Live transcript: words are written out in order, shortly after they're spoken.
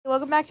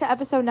Welcome back to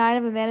episode 9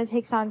 of Amanda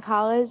Takes on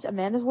College,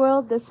 Amanda's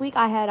World. This week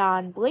I had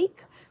on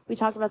Blake. We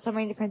talked about so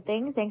many different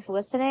things. Thanks for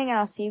listening, and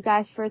I'll see you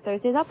guys for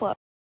Thursday's upload.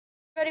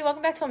 Everybody,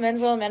 welcome back to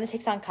Amanda's World. Amanda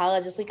Takes on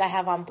College. This week I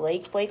have on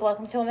Blake. Blake,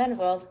 welcome to Amanda's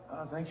World.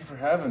 Thank you for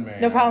having me.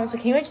 No problem. So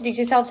can you introduce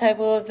yourself, tell a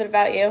little bit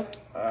about you?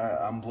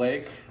 I'm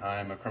Blake.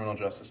 I'm a criminal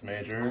justice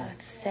major. Oh,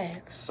 that's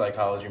sick.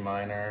 Psychology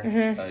minor.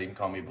 You can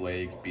call me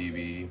Blake,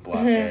 BB,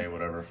 Block A,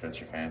 whatever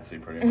fits your fancy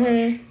pretty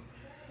much.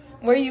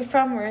 Where are you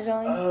from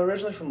originally?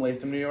 Originally from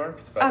Latham, New York.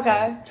 It's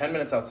about 10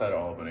 minutes outside of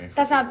Albany.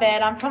 That's not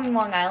bad. I'm from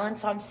Long Island,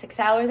 so I'm 6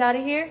 hours out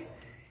of here.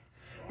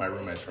 My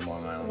roommate's from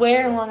Long Island.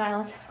 Where in Long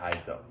Island? I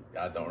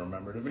don't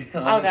remember, to be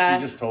honest. Okay. He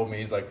just told me.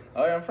 He's like,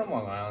 oh yeah, I'm from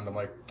Long Island. I'm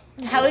like,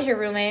 How is your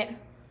roommate?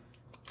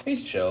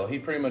 He's chill. He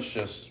pretty much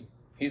just...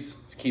 He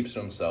keeps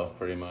to himself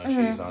pretty much.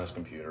 He's on his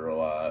computer a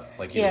lot.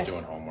 Like he was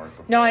doing homework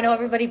before. No, I know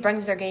everybody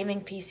brings their gaming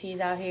PCs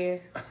out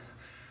here.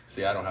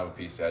 See, I don't have a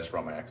PC. I just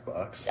brought my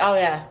Xbox. Oh,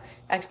 yeah.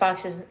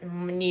 Xbox is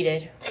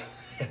needed.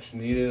 It's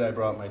needed. I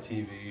brought my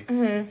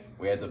TV.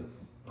 We had to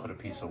put a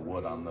piece of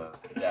wood on the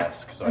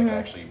desk so I could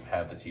actually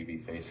have the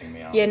TV facing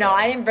me. Yeah, no,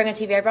 I didn't bring a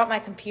TV. I brought my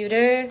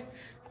computer,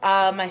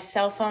 my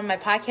cell phone, my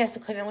podcast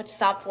equipment, which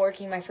stopped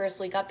working my first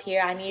week up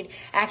here.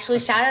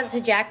 Shout out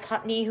to Jack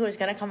Putney, who is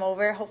going to come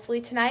over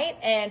hopefully tonight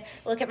and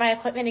look at my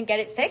equipment and get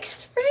it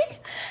fixed for me.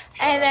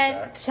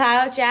 Shout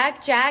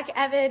out Jack,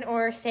 Evan,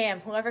 or Sam,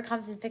 whoever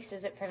comes and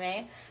fixes it for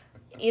me.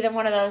 Either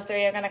one of those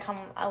three are going to come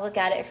look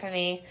at it for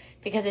me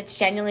because it's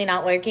genuinely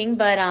not working.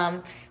 But,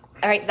 all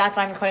right, that's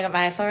why I'm recording on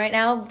my iPhone right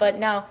now. But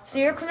no. So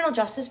you're a criminal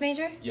justice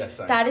major? Yes,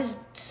 I am. That is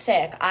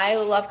sick. I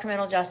love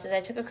criminal justice.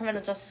 I took a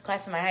criminal justice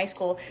class in my high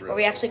school where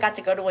we actually got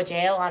to go to a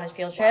jail on a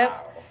field trip.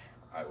 Wow.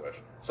 I wish.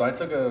 So I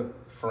took a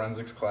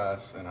forensics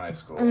class in high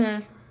school.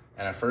 And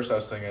at first I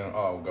was thinking, oh,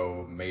 I'll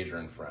go major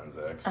in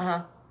forensics.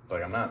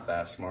 Like, I'm not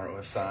that smart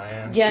with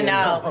science. Yeah,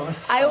 no.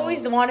 So. I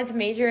always wanted to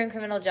major in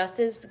criminal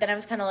justice, but then I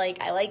was kind of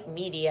like, I like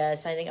media,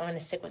 so I think I'm going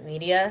to stick with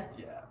media.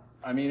 Yeah.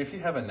 I mean, if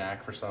you have a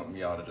knack for something,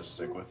 you ought to just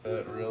stick with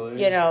it,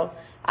 really. You know,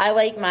 I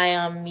like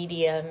my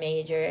media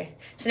major.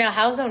 So now,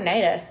 how's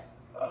Oneida?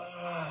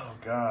 Oh,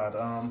 God.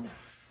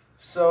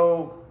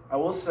 So, I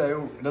will say,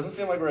 it doesn't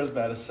seem like we're as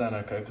bad as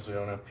Seneca, because we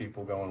don't have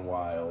people going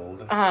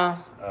wild.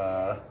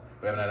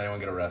 We haven't had anyone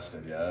get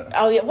arrested yet.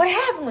 Oh, yeah. What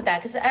happened with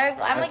that? Because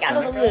I'm like out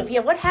of the loop. Yeah,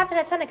 what happened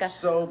at Seneca?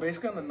 So,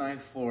 basically on the 9th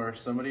floor,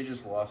 somebody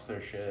just lost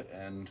their shit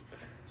and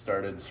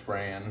started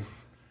spraying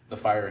the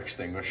fire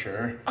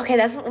extinguisher. Okay,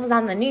 that's what was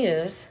on the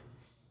news.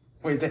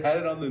 Wait, they had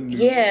it on the news?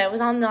 Yeah, it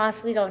was on the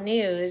Oswego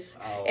News.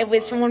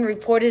 Someone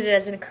reported it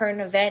as a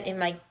current event in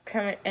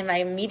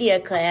my media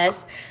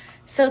class.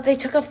 So they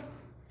took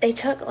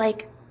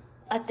like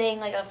a thing,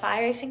 like a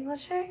fire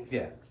extinguisher?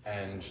 Yeah,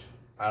 and...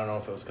 I don't know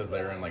if it was because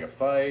they were in, like, a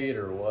fight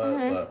or what,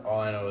 but all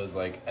I know is,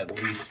 like,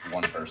 at least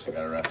one person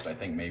got arrested. I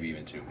think maybe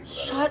even 2 people got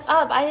arrested. Shut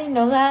up. I didn't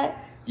know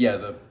that. Yeah,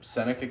 the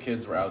Seneca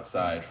kids were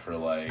outside for,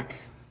 like,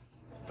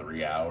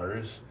 3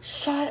 hours.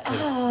 Shut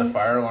up. The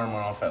fire alarm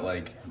went off at,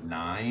 like,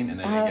 9, and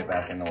then they get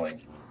back into, like,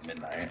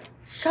 midnight.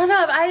 Shut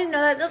up. I didn't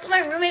know that. That's what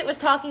my roommate was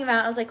talking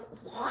about. I was like,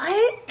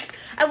 what?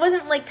 I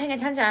wasn't, like, paying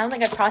attention. I don't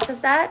think I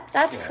processed that.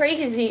 That's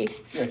crazy.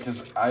 Yeah, because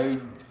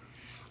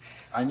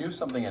I knew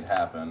something had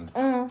happened,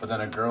 but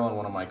then a girl in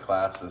one of my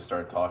classes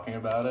started talking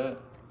about it,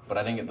 but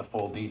I didn't get the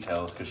full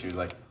details because she was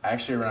like,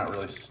 actually, we're not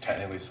really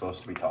technically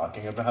supposed to be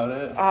talking about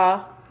it.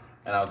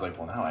 And I was like,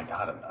 well, now I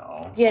gotta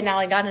know. Yeah, now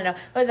I gotta know.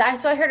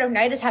 So I heard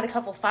Oneida's had a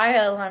couple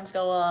fire alarms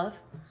go off.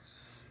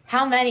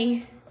 How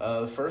many?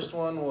 The first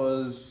one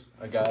was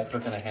a guy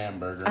cooking a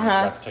hamburger and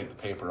forgot to take the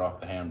paper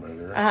off the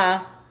hamburger.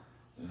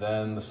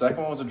 Then the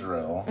second one was a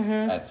drill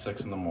at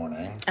 6 in the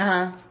morning,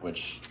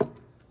 which...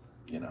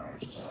 You know,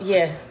 just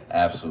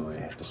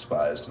absolutely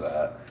despised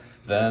that.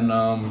 Then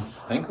I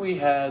think we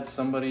had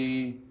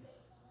somebody,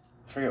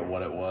 I forget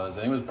what it was.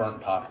 I think it was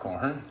burnt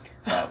popcorn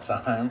that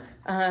time.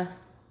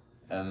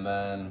 And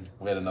then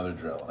we had another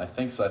drill. And I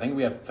think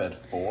we have fed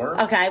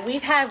 4. Okay,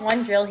 we've had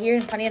one drill here,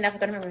 and funny enough, I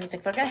don't remember who's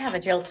like, we're going to have a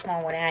drill tomorrow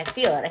morning. I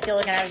feel it. I feel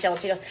like we're going to have a drill.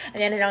 She goes, and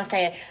then don't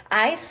say it.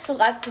 I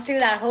slept through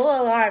that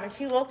whole alarm, and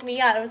she woke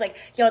me up. I was like,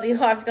 yo, the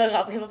alarm's going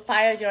off. We have a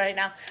fire drill right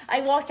now.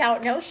 I walked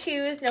out, no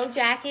shoes, no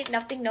jacket,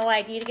 nothing, no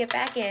ID to get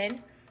back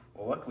in.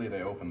 Well, luckily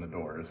they opened the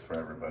doors for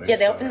everybody. Yeah,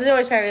 they opened the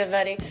doors for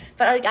everybody.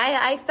 But like,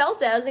 I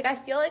felt it. I was like, I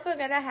feel like we're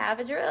going to have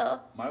a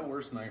drill. My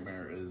worst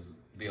nightmare is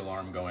the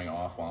alarm going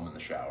off while I'm in the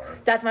shower.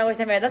 That's my worst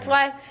nightmare. That's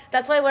why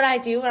what I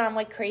do when I'm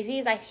like crazy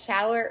is I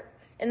shower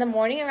in the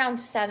morning around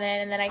 7,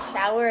 and then I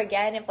shower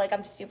again if like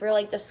I'm super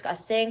like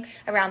disgusting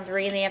around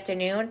 3 in the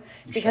afternoon.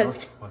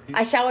 Because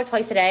I shower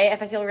twice a day.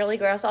 If I feel really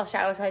gross, I'll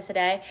shower twice a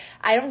day.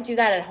 I don't do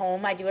that at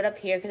home. I do it up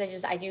here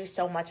because I do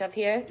so much up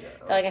here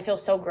that like I feel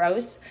so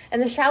gross.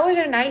 And the showers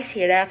are nice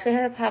here. They actually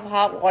have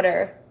hot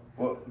water.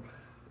 Well,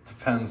 it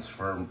depends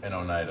in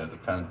Oneida. It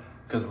depends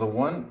because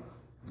the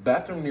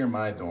bathroom near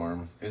my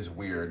dorm is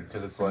weird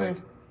because it's like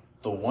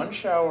the one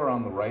shower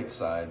on the right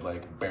side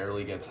like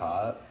barely gets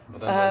hot,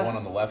 but then the one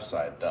on the left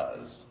side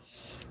does.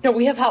 No,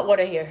 we have hot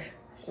water here,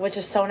 which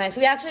is so nice.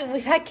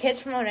 We've had kids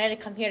from Oneida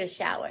come here to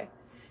shower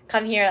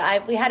come here.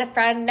 We had a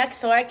friend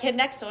next door, a kid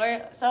next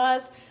door. So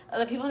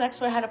the people next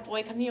door had a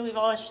boy come here, leave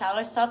all his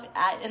shower stuff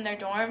in their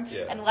dorm,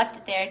 and left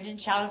it there and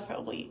didn't shower for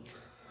a week.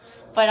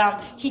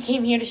 But he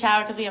came here to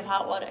shower because we have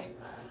hot water.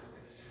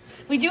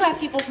 We do have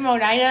people from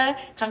Oneida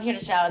come here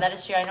to shower. That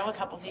is true. I know a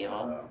couple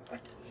people.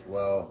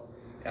 Well,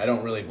 I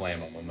don't really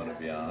blame them, I'm going to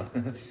be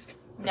honest.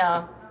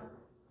 No.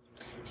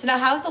 So now,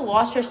 how's the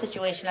washer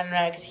situation on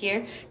Oneida? Because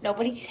here,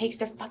 nobody takes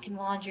their fucking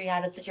laundry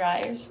out of the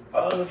dryers.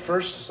 Oh, the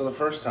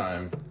first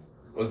time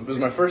was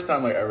my first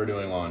time like ever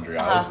doing laundry.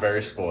 I was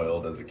very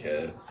spoiled as a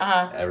kid.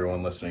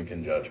 Everyone listening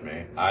can judge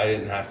me. I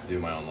didn't have to do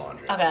my own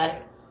laundry. Okay.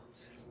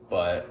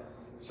 But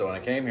so when I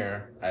came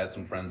here, I had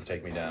some friends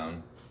take me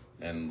down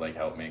and like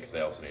help me because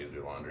they also needed to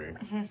do laundry.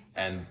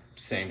 And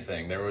same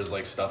thing, there was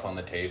like stuff on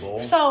the table.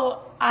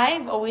 So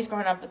I've always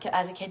grown up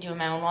as a kid doing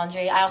my own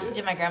laundry. I also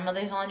did my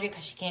grandmother's laundry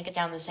because she can't get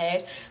down the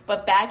stairs.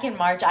 But back in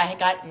March, I had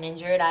gotten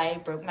injured. I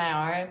broke my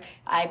arm.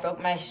 I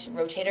broke my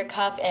rotator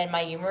cuff and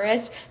my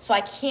humerus. So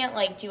I can't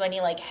like do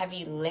any like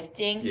heavy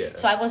lifting.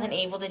 So I wasn't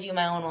able to do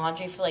my own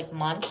laundry for like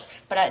months.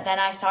 But then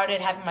I started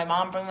having my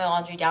mom bring my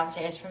laundry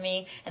downstairs for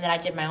me, and then I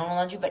did my own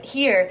laundry. But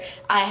here,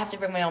 I have to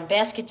bring my own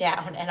basket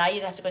down, and I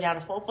either have to go down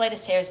a full flight of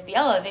stairs to the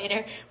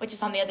elevator, which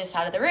is on the other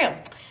side of the room.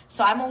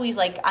 So I'm always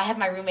like, I have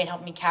my roommate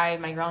help me carry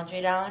my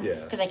laundry down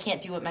because I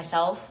can't do it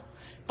myself.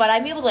 But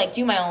I'm able to like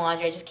do my own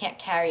laundry. I just can't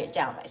carry it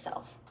down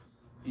myself.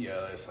 Yeah,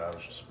 I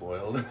was just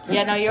spoiled.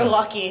 Yeah, no, you're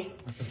lucky.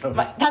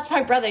 That's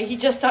my brother. He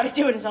just started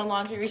doing his own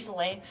laundry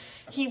recently.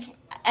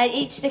 At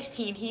age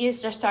 16, he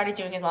has just started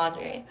doing his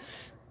laundry.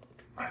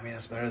 I mean,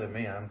 that's better than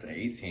me. I'm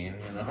 18, you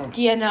know?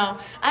 Yeah, no.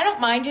 I don't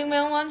mind doing my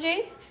own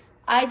laundry.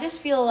 I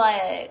just feel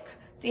like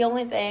the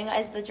only thing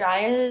is the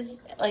dryers.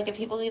 Like, if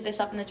people leave their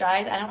stuff in the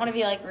dryers, I don't want to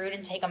be, like, rude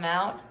and take them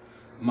out.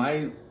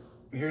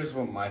 Here's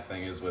what my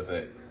thing is with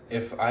it.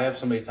 If I have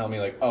somebody tell me,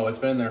 like, oh, it's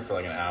been in there for,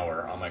 like, an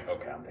hour, I'm like,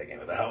 okay, I'm taking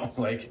it out.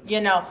 Like,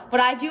 you know, what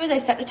I do is I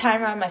set the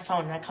timer on my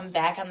phone, and I come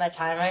back on that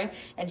timer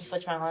and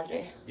switch my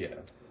laundry. Yeah.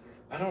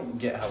 I don't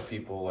get how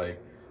people, like...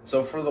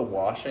 So for the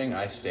washing,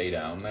 I stay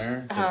down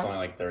there. It's only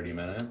like 30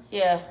 minutes.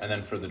 Yeah. And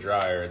then for the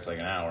dryer, it's like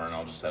an hour, and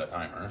I'll just set a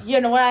timer.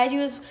 You know, what I do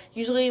is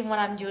usually when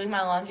I'm doing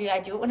my laundry, I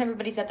do it when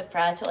everybody's at the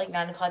frats at like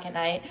 9 o'clock at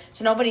night.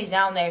 So nobody's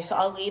down there. So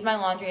I'll leave my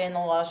laundry in the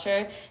washer,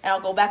 and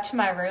I'll go back to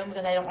my room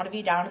because I don't want to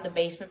be down in the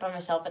basement by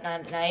myself at 9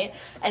 at night.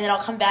 And then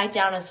I'll come back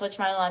down and switch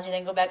my laundry,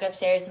 then go back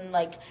upstairs and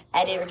like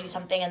edit or do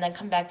something, and then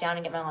come back down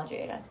and get my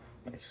laundry again.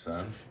 Makes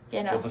sense.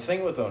 You know. Well, the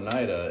thing with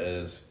Oneida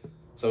is,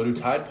 so do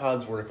Tide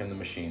Pods work in the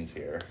machines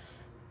here?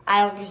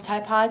 I don't use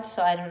Tide Pods,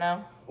 so I don't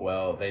know.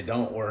 Well, they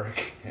don't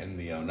work in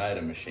the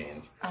Oneida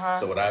machines.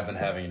 So what I've been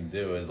having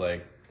to do is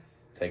like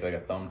take like a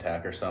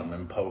thumbtack or something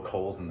and poke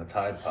holes in the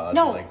Tide Pods.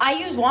 No, like, I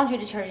use laundry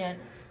detergent.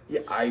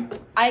 Yeah, I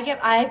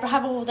have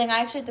a whole thing. I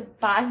actually have to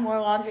buy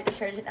more laundry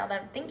detergent now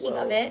that I'm thinking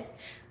of it.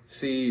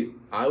 See,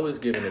 I was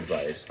given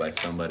advice by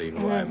somebody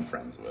who I'm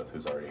friends with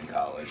who's already in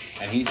college,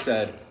 and he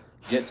said,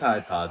 get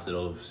Tide Pods,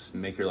 it'll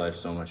make your life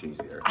so much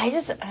easier.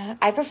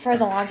 I prefer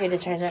the laundry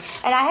detergent.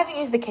 And I haven't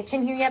used the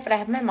kitchen here yet, but I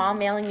have my mom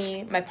mailing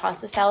me my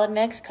pasta salad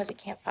mix because I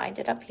can't find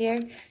it up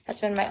here. That's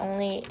been my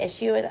only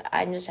issue.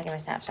 I'm just checking my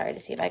Snap, sorry, to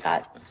see if I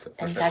got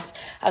any text.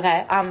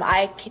 Okay,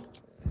 I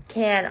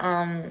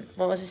can,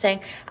 what was I saying?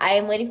 I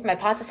am waiting for my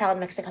pasta salad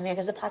mix to come here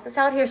because the pasta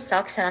salad here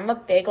sucks, and I'm a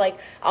big, like,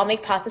 I'll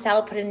make pasta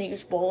salad, put it in a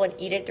huge bowl, and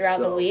eat it throughout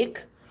the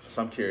week.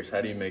 So I'm curious,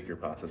 how do you make your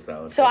pasta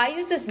salad? So I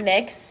use this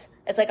mix.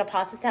 It's like a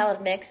pasta salad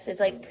mix.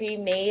 It's like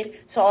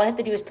pre-made. So all I have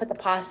to do is put the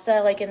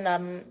pasta like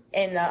on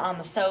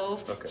the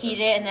stove, heat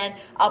it, and then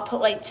I'll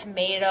put like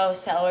tomato,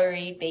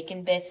 celery,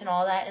 bacon bits, and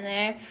all that in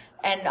there.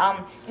 And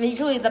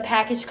usually the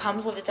package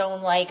comes with its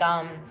own like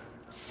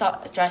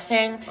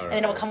dressing, and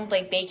then it'll come with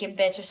like bacon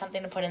bits or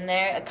something to put in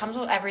there. It comes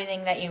with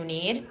everything that you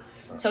need,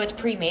 so it's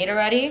pre-made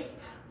already.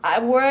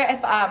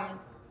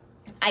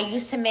 I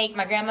used to make,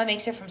 my grandma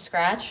makes it from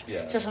scratch.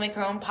 Yeah. So she'll make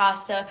her own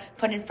pasta,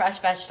 put in fresh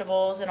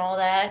vegetables and all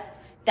that.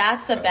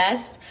 That's the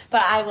best,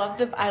 but I love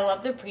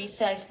the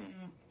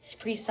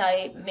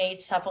pre-site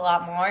made stuff a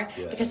lot more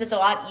because it's a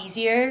lot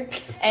easier,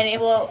 and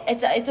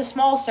it's a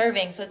small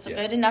serving, so it's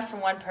good enough for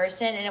one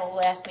person, and it will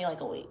last me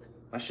like a week.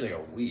 Actually, like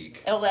a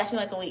week. It will last me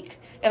like a week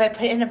if I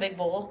put it in a big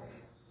bowl.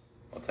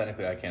 Well,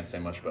 technically, I can't say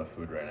much about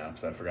food right now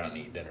because I've forgotten to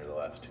eat dinner the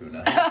last 2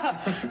 nights.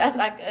 That's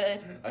not good.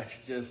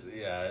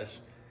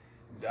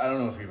 I don't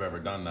know if you've ever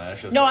done that.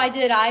 It's just no, I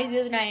did. The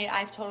other night,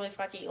 I totally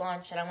forgot to eat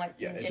lunch, and I went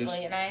and did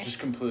late night. It just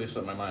completely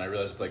slipped my mind. I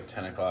realized it's like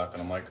 10 o'clock,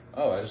 and I'm like,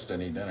 oh, I just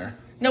didn't eat dinner.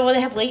 No, well, they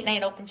have late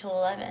night open till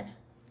 11.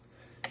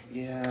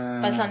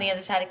 Yeah. But it's on the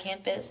other side of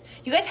campus.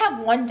 You guys have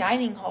one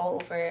dining hall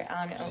over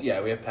on...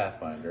 Yeah, we have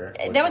Pathfinder.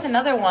 There was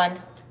another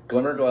one.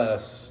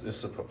 Glimmerglass,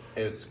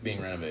 it's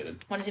being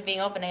renovated. When is it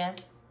being open again?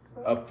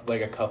 Up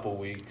like a couple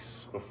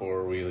weeks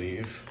before we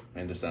leave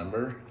in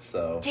December,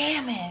 so...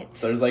 Damn it!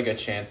 So there's like a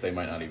chance they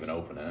might not even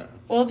open it.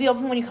 Well, it'll be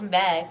open when you come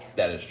back.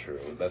 That is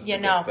true. That's the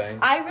good thing.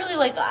 I really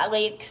like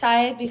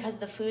Lakeside because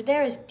the food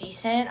there is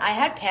decent. I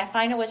had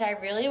Pathfinder, which I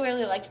really,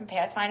 really liked from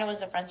Pathfinder, was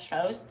the French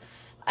toast.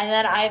 And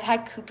then I've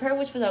had Cooper,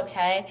 which was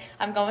okay.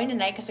 I'm going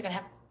tonight because they're going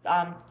to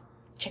have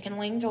chicken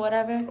wings or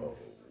whatever.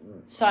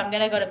 So I'm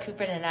gonna go to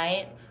Cooper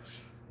tonight.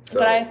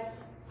 But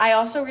I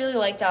also really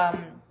liked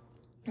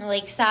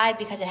Lakeside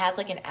because it has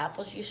like an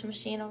apple juice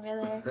machine over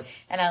there,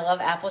 and I love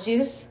apple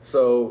juice.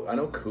 So I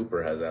know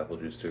Cooper has apple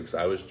juice too, because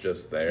I was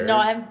just there. No,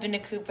 I haven't been to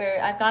Cooper.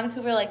 I've gone to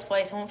Cooper like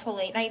twice. I went for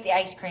late night, the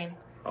ice cream.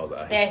 Oh,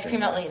 the ice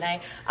cream at late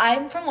night.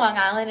 I'm from Long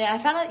Island, and I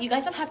found out you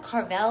guys don't have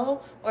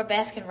Carvel or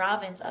Baskin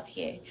Robbins up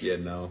here. Yeah,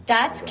 no.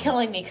 That's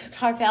killing me.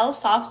 Carvel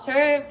soft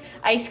serve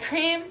ice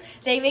cream.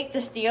 They make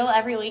this deal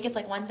every week. It's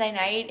like Wednesday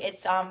night.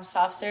 It's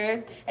soft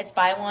serve. It's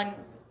buy one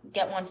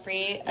get one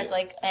free. It's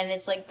like, and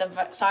it's like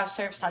the soft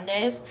serve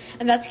sundaes,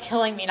 and that's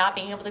killing me not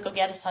being able to go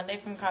get a sundae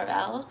from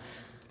Carvel.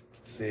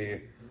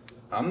 See,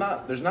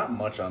 there's not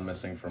much I'm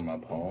missing from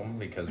up home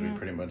because we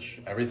pretty much,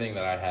 everything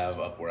that I have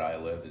up where I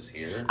live is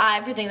here.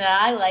 Everything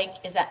that I like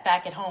is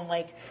back at home.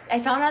 Like, I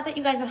found out that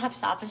you guys don't have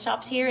Stop and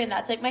Shops here, and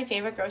that's like my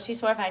favorite grocery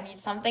store. If I need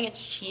something,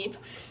 it's cheap.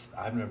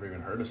 I've never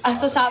even heard of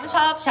Stop and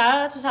Shop. Shout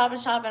out to Stop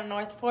and Shop in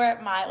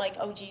Northport. My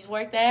OGs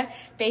work there.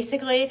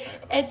 Basically,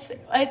 it's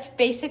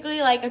basically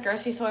like a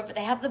grocery store, but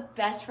they have the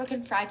best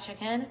freaking fried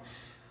chicken.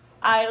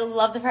 I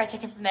love the fried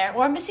chicken from there.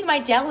 Or I'm missing my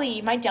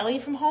deli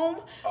from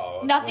home.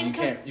 Oh, you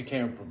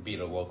can't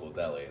beat a local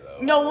deli though.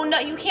 No,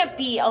 you can't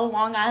beat a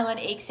Long Island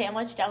egg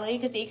sandwich deli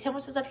because the egg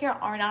sandwiches up here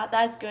are not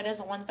that good as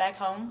the ones back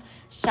home.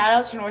 Shout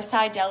out to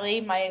Northside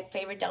Deli, my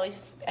favorite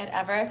delis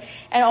ever.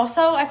 And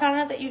also, I found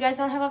out that you guys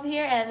don't have up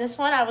here, and this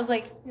one I was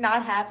like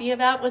not happy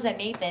about was at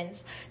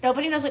Nathan's.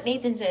 Nobody knows what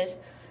Nathan's is.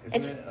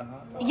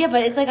 Yeah,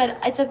 but it's like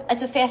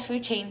it's a fast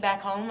food chain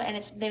back home,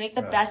 and they make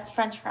the best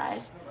French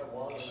fries.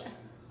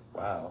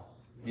 Wow.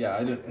 Yeah,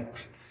 I didn't.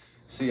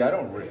 See, I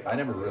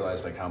never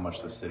realized like how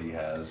much the city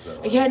has.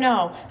 Yeah,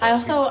 no.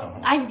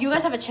 You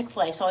guys have a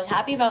Chick-fil-A, so I was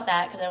happy about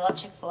that because I love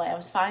Chick-fil-A. I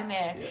was fine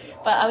there,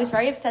 but I was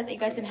very upset that you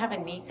guys didn't have a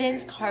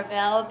Nathan's,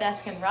 Carvel,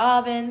 Baskin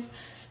Robbins.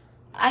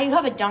 You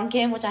have a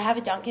Dunkin', which I have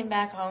a Dunkin'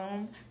 back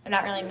home. I'm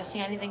not really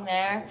missing anything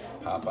there.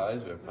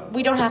 Popeyes?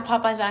 We don't have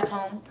Popeyes back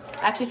home.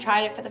 I actually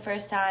tried it for the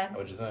first time.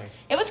 What'd you think?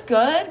 It was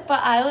good,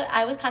 but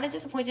I was kind of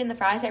disappointed in the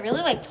fries. I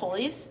really like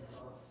Tully's.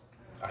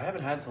 I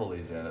haven't had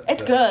Tully's yet.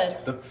 It's good.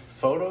 The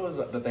photos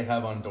that they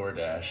have on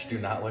DoorDash do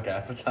not look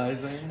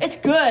appetizing. It's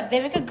good.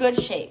 They make a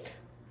good shake.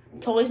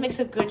 Tully's makes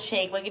a good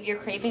shake. Like if you're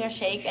craving a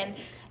shake,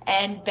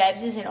 and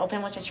Bev's isn't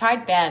open, which I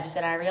tried Bev's,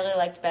 and I really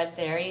liked Bev's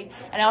Dairy.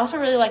 And I also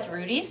really liked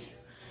Rudy's.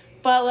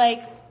 But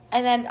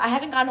and then I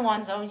haven't gone to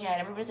Lanzone's yet.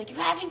 Everybody's like, you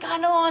haven't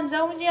gone to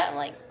Lanzone's yet? I'm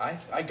like...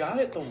 I got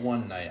it the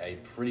one night. I'm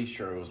pretty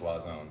sure it was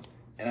Lanzone's.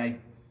 And I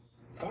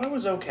thought it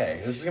was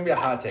okay. This is going to be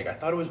a hot take. I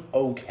thought it was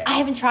okay. I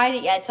haven't tried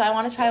it yet, so I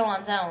want to try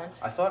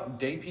Lanzone's. I thought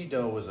DP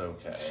Dough was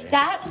okay.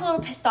 That was a little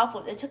pissed off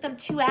with. It took them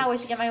 2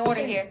 hours to get my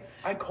order here.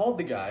 I called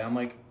the guy. I'm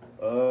like,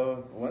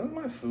 when is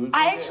my food?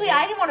 I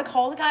didn't want to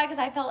call the guy because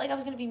I felt like I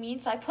was going to be mean,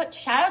 so I put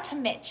shout out to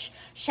Mitch.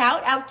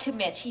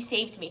 He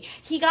saved me.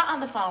 He got on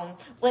the phone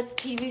with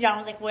PB John. I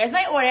was like, where's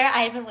my order?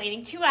 I have been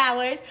waiting 2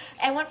 hours.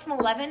 I went from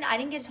 11. I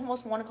didn't get it to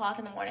almost 1 o'clock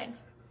in the morning.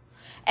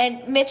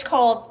 And Mitch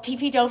called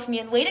PP Dough for me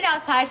and waited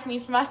outside for me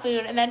for my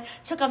food and then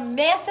took a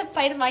massive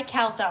bite of my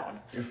calzone.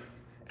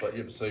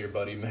 So your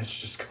buddy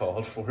Mitch just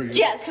called for you?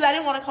 Yes, because I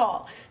didn't want to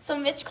call. So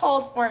Mitch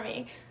called for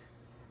me.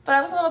 But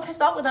I was a little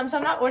pissed off with him, so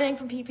I'm not ordering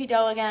from PP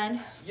Dough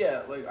again.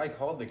 Yeah, I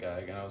called the guy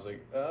and I was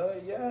like,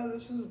 yeah,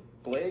 this is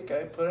Blake.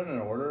 I put in an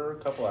order a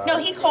couple hours ago.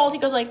 No, he called. He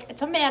goes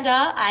it's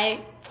Amanda.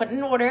 I put in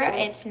an order.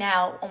 It's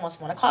now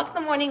almost 1 o'clock in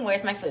the morning.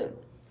 Where's my food?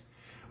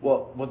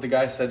 Well, what the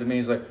guy said to me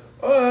is like,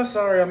 oh,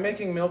 sorry, I'm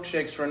making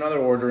milkshakes for another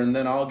order, and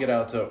then I'll get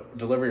out to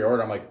deliver your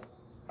order.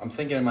 I'm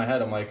thinking in my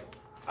head,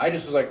 I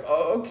just was like,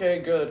 oh, okay,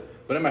 good.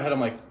 But in my head, I'm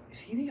like, is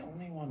he the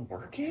only one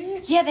working?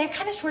 Yeah, they're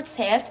kind of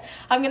short-staffed.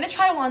 I'm going to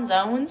try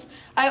Lanzone's.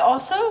 I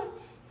was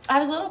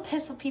a little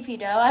pissed with PP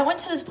Dough. I went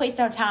to this place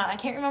downtown. I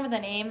can't remember the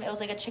name. It was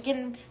like a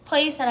chicken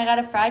place, and I got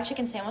a fried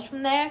chicken sandwich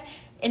from there.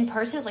 In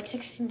person, it was like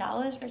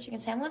 $16 for a chicken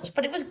sandwich,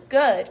 but it was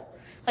good.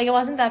 It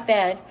wasn't that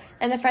bad.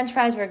 And the French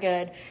fries were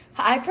good.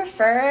 I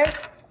prefer,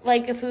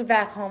 the food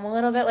back home a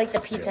little bit, the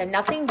pizza. Yeah.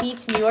 Nothing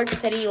beats New York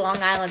City, Long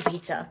Island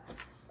pizza.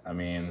 I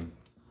mean,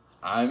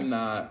 I'm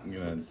not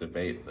going to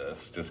debate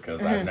this just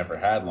because I've never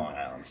had Long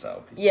Island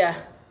style pizza. Yeah.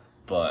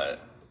 But,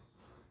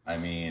 I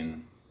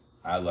mean,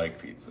 I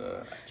like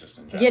pizza just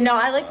in general. Yeah, no,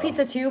 I like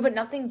pizza too, but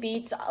nothing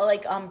beats,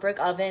 brick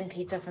oven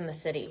pizza from the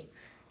city.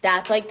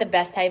 That's, the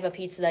best type of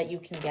pizza that you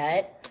can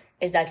get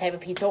is that type of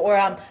pizza.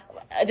 Or,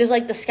 there's,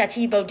 the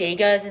sketchy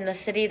bodegas in the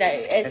city that...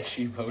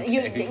 Sketchy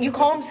bodegas. You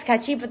call them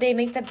sketchy, but they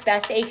make the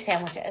best egg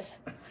sandwiches.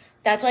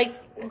 That's,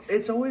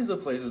 It's always the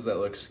places that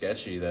look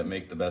sketchy that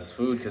make the best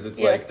food because it's,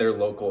 they're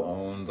local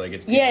owned.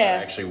 It's people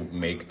that actually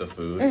make the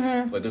food.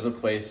 Mm-hmm. There's a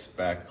place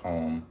back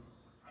home.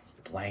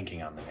 I'm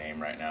blanking on the name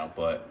right now,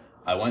 but...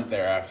 I went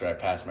there after I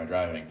passed my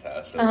driving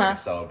test. It was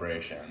a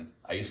celebration.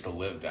 I used to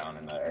live down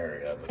in that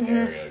area, but the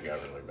area got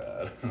really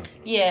bad.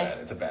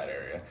 It's a bad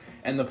area.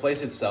 And the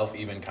place itself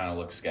even kind of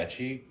looked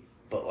sketchy,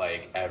 but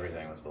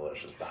everything was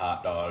delicious. The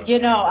hot dogs.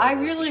 I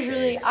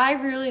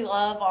really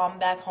love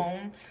back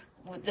home.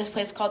 This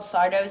place called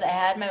Sardo's.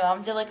 My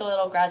mom did a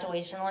little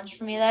graduation lunch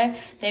for me there.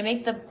 They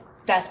make the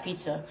Best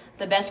pizza.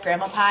 The best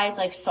grandma pie. It's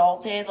like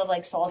salted with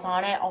like salt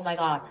on it. Oh my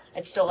God.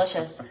 It's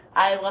delicious.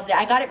 I loved it.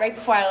 I got it right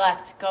before I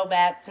left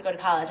to go to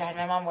college. I had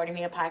my mom order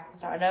me a pie from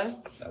Sardo's.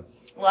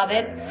 That's Love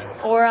it.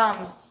 nice. Or,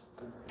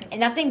 and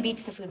nothing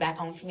beats the food back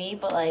home for me,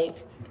 but like,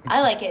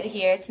 I like it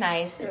here. It's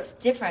nice. It's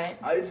different.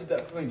 It's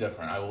definitely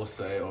different, I will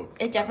say.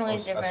 It definitely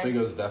is different.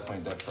 Oswego is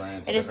definitely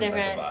different. It is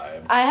different.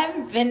 Vibe. I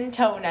haven't been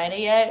to Oneida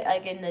yet,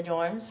 like in the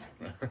dorms.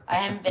 I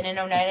haven't been in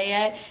Oneida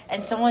yet.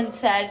 And someone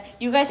said,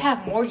 you guys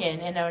have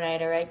Morgan in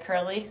Oneida, right,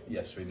 Curly?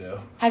 Yes, we do.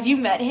 Have you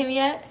met him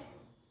yet?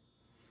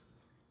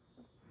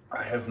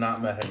 I have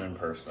not met him in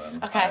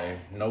person. Okay.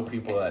 I know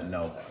people that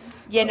know him.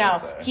 Yeah,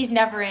 no. He's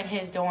never in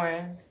his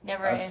dorm.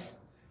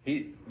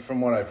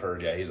 From what I've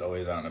heard, yeah, he's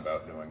always out and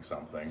about doing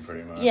something,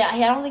 pretty much. Yeah,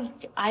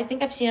 I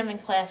think I've seen him in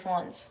class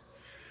once.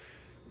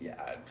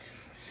 Yeah.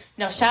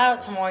 No, shout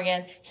out to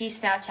Morgan. He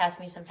Snapchats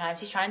me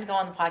sometimes. He's trying to go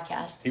on the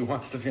podcast. He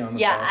wants to be on the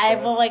podcast?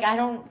 Yeah, I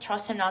don't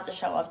trust him not to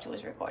show up to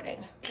his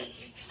recording.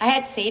 I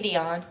had Sadie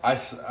on.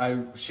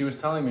 She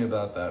was telling me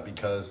about that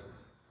because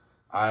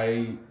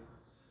I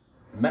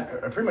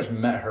pretty much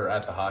met her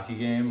at the hockey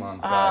game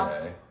on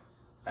Friday.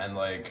 And,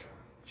 like,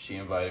 she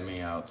invited me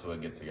out to a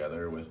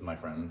get-together with my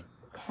friend,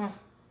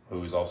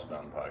 who's also been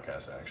on the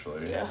podcast,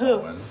 actually. Yeah, who?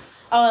 Owen.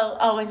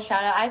 Owen,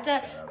 shout out. I have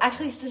to...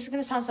 Actually, this is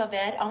going to sound so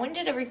bad. Owen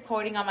did a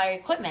recording on my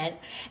equipment,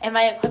 and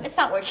my equipment's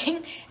not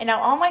working, and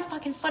now all my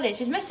fucking footage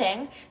is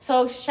missing.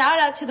 So, shout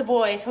out to the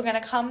boys who are going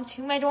to come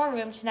to my dorm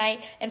room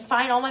tonight and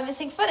find all my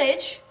missing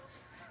footage.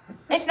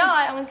 If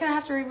not, Owen's going to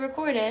have to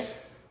re-record it.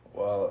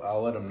 Well,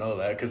 I'll let him know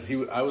that because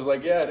I was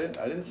like, yeah,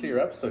 I didn't see your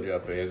episode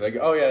yet. But he's like,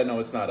 oh yeah, no,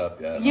 it's not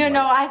up yet. I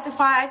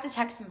have to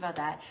text him about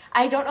that.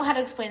 I don't know how to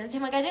explain it to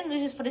him. Like, I didn't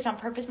lose this footage on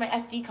purpose. My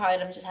SD card,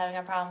 I'm just having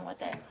a problem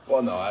with it.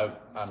 Well, no,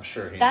 I'm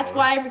sure he. That's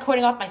why I'm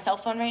recording off my cell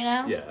phone right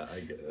now. Yeah, I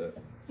get it.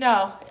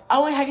 No,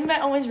 Owen, have you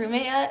met Owen's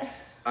roommate yet?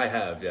 I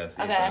have, yes.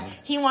 Okay, Ethan.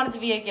 He wanted to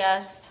be a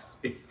guest.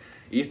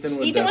 Ethan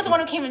was the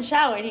one who came and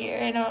showered here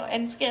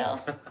in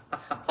Scales.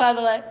 By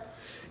the way.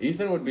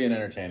 Ethan would be an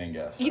entertaining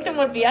guest. Ethan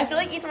would be. I feel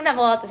like Ethan would have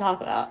a lot to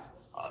talk about.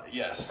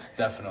 Yes,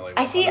 definitely.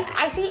 100%.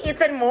 I see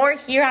Ethan more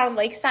here on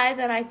Lakeside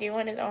than I do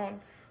on his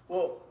own.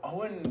 Well,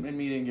 Owen and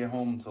me didn't get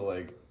home till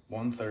like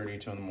 1:30,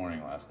 2 in the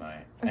morning last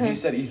night. And he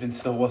said Ethan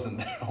still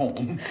wasn't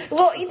home.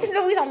 Well, Ethan's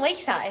always on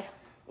Lakeside.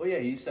 Well, yeah,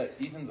 he said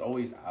Ethan's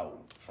always out,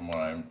 from what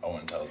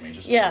Owen tells me.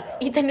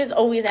 Ethan is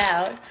always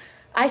out.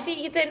 I see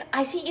Ethan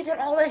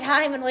all the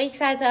time in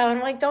Lakeside though, and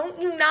I'm like, don't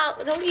you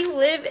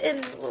live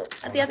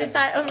at the other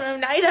side of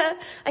Oneida?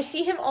 I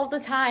see him all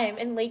the time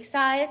in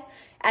Lakeside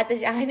at the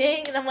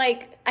dining, and I'm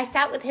like, I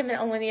sat with him and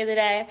Owen the other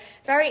day.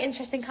 Very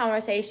interesting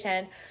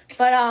conversation,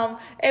 but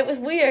it was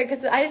weird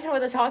because I didn't know what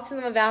to talk to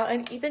them about,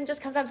 and Ethan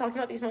just comes on talking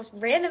about these most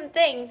random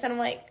things, and I'm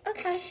like,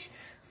 okay.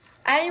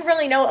 I didn't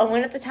really know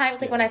Owen at the time. It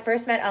was like when I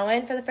first met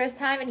Owen for the first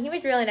time, and he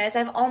was really nice. I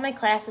have all my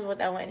classes with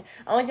Owen.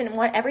 Owen's in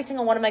every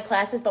single one of my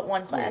classes but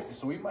one class. Wait,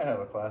 so we might have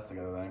a class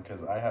together then,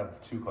 because I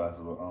have 2 classes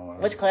with Owen.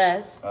 Which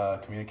class?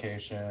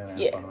 Communication and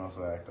fundamentals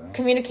of acting.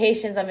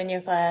 Communications, I'm in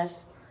your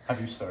class.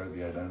 Have you started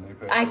the identity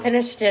paper? I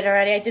finished it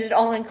already. I did it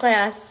all in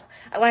class.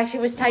 While she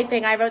was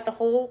typing, I wrote the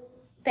whole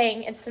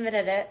thing and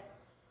submitted it.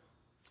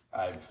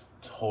 I've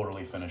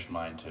totally finished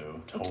mine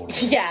too. Totally.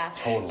 Yeah.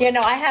 Totally. You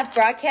know, I have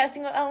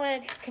broadcasting with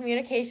Owen,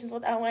 communications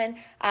with Owen.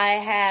 I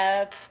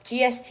have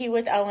GST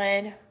with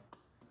Owen,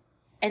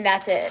 and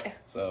that's it.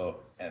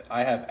 So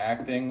I have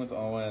acting with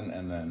Owen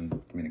and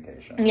then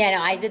communication. Yeah,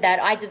 no, I did that.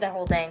 I did the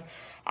whole thing.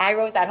 I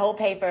wrote that whole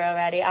paper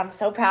already. I'm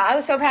so proud. I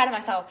was so proud of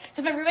myself.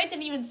 So my roommate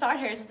didn't even start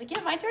hers. I was like,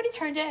 yeah, mine's already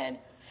turned in.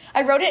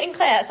 I wrote it in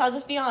class. I'll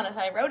just be honest.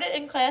 I wrote it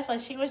in class while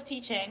she was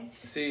teaching.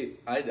 See,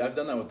 I've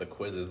done that with the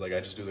quizzes. Like, I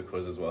just do the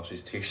quizzes while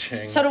she's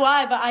teaching. So do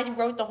I, but I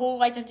wrote the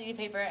whole identity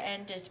paper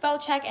and did spell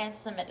check and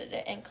submitted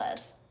it in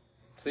class.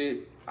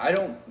 See, I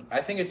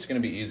think it's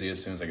going to be easy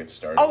as soon as I get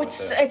started. Oh,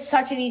 it's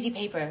such an easy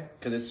paper.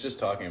 Because it's just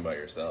talking about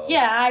yourself.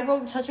 Yeah, I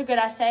wrote such a good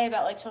essay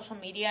about, like, social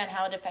media and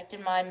how it affected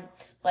my,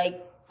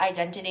 like,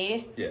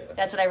 identity. Yeah.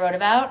 That's what I wrote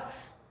about.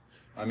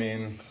 I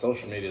mean,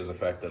 social media has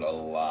affected a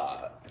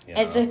lot.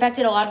 It's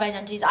affected a lot of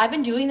identities. I've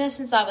been doing this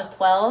since I was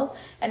 12,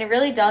 and it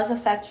really does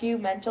affect you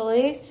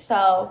mentally,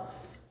 so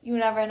you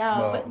never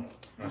know. Well,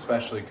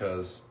 especially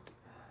because,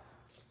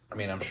 I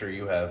mean, I'm sure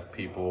you have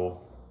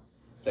people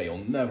that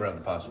you'll never have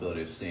the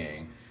possibility of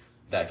seeing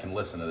that can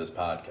listen to this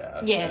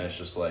podcast. Yeah. And it's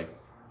just like,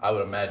 I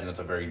would imagine it's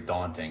a very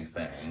daunting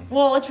thing.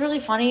 Well, what's really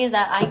funny is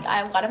that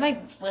I a lot of my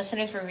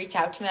listeners would reach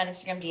out to me on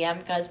Instagram DM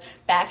because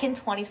back in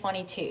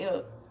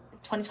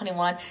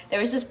 2021, there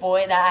was this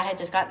boy that I had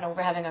just gotten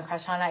over having a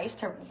crush on. I used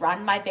to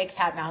run my big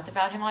fat mouth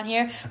about him on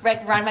here.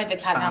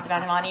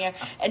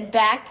 And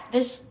back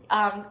this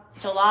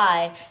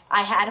July,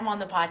 I had him on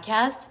the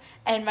podcast,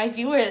 and my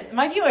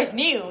viewers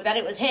knew that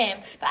it was him,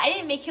 but I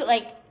didn't make it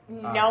like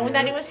known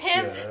that it was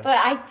him, but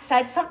I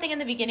said something in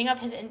the beginning of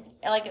his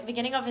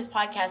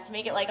podcast to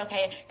make it like,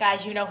 okay,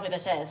 guys, you know who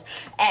this is,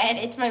 and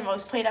it's my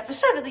most played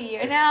episode of the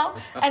year now,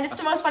 and it's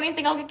the most funniest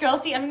thing. I'll get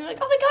girls DM me like,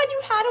 oh my god, you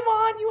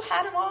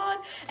had him on,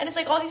 and it's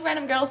like all these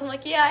random girls. I'm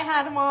like, yeah, I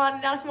had him on,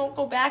 and now he won't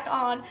go back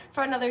on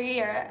for another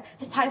year.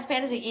 His time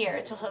span is a year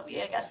until he'll be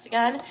a guest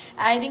again, and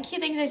I think he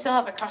thinks I still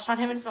have a crush on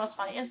him, and it's the most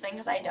funniest thing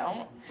because I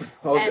don't.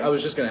 I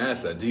was just gonna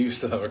ask that. Do you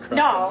still have a crush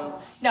on him?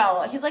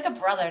 No, he's like a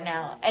brother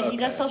now, and he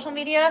does social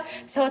media,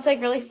 so it's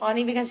like really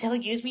funny because he'll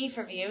use me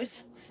for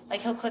views.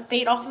 Like, he'll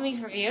clickbait off of me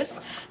for views.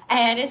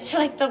 And it's,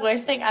 like, the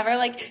worst thing ever.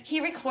 Like, he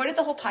recorded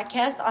the whole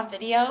podcast on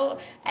video,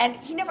 and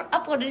he never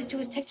uploaded it to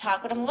his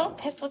TikTok, but I'm a little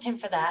pissed with him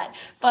for that.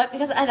 But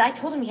because I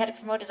told him he had to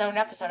promote his own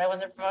episode, I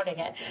wasn't promoting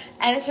it.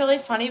 And it's really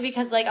funny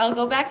because, like, I'll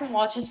go back and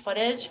watch his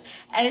footage,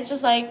 and it's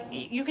just, like,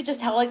 you could just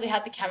tell, like, we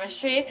had the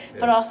chemistry,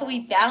 but also we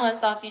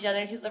balanced off each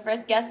other. He's the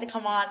first guest to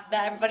come on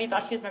that everybody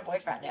thought he was my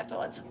boyfriend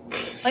afterwards.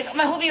 Like,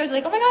 my whole video was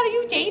like, oh, my God, are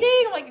you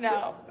dating? I'm like,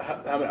 no.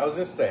 I was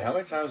going to say, how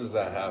many times does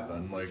that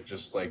happen? Like,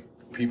 just, like,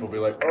 people be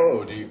like,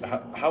 oh,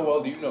 how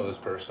well do you know this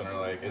person? Or,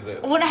 like, is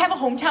it... When I have a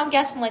hometown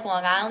guest from, like,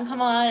 Long Island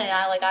come on, and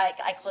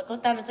I click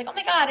with them, it's like, oh,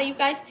 my God, are you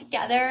guys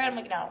together? And I'm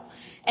like, no.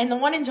 And the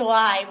one in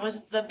July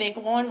was the big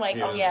one, like,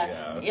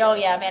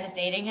 Amanda's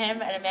dating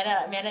him, and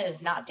Amanda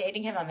is not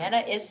dating him.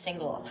 Amanda is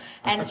single.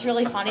 And it's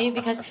really funny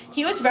because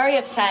he was very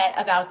upset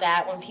about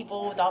that when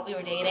people thought we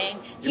were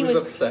dating. He was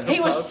upset. He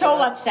was so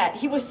upset.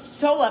 He was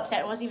so upset.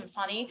 It wasn't even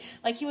funny.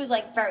 Like, he was,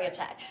 like, very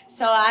upset.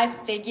 So I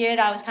figured,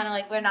 I was kind of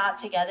like, we're not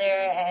together,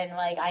 and,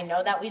 like, I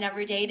know that we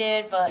never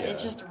dated, but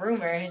it's just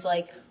rumor. He's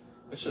like,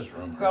 it's just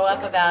rumor. Grow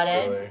up about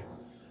it. Really,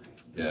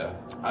 yeah.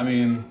 I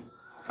mean,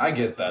 I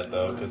get that,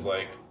 though, because,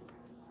 like,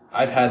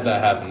 I've had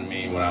that happen to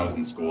me when I was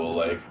in school.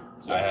 Like,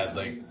 I had,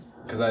 like,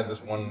 because I had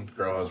this one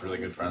girl I was really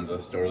good friends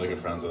with, still really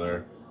good friends with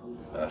her.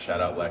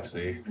 Shout out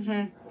Lexi.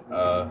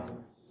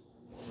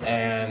 Mm-hmm.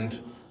 And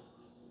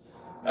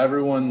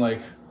everyone,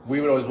 like,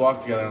 we would always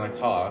walk together and, like,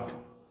 talk.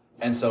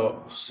 And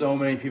so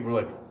many people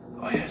were like,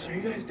 oh, yes, are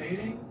you guys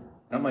dating?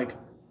 And I'm like,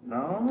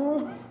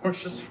 no, we're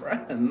just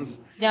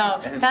friends. No,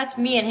 that's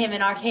me and him.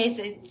 In our case,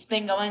 it's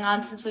been going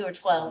on since we were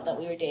 12 that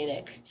we were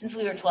dating. Since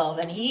we were 12.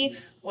 And he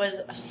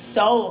was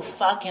so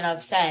fucking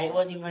upset. It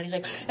wasn't even when he's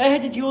like, I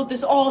had to deal with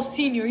this all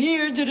senior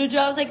year.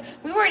 I was like,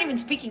 we weren't even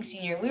speaking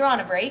senior. We were on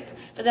a break.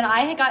 But then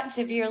I had gotten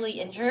severely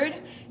injured.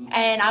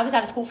 And I was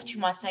out of school for 2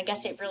 months. And I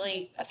guess it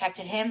really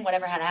affected him,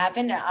 whatever had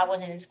happened. I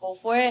wasn't in school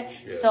for it.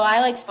 Yeah. So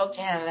I, like, spoke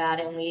to him about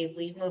it. And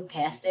we moved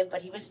past it.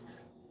 But he was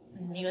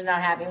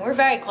not happy. We're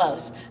very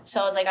close.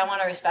 So I was like, I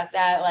want to respect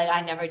that. Like,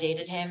 I never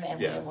dated him,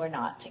 and we're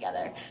not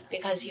together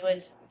because he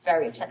was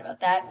very upset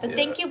about that. But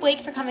thank you, Blake,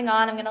 for coming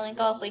on. I'm going to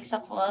link all of Blake's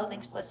stuff below.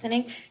 Thanks for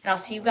listening. And I'll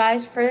see you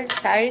guys for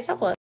Saturday's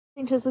upload.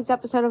 To this week's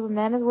episode of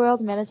Amanda's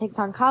World, Amanda Takes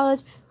on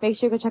College. Make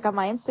sure you go check out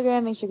my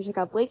Instagram. Make sure you go check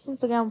out Blake's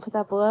Instagram. I'll put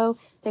that below.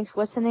 Thanks for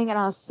listening, and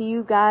I'll see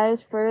you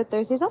guys for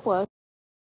Thursday's upload.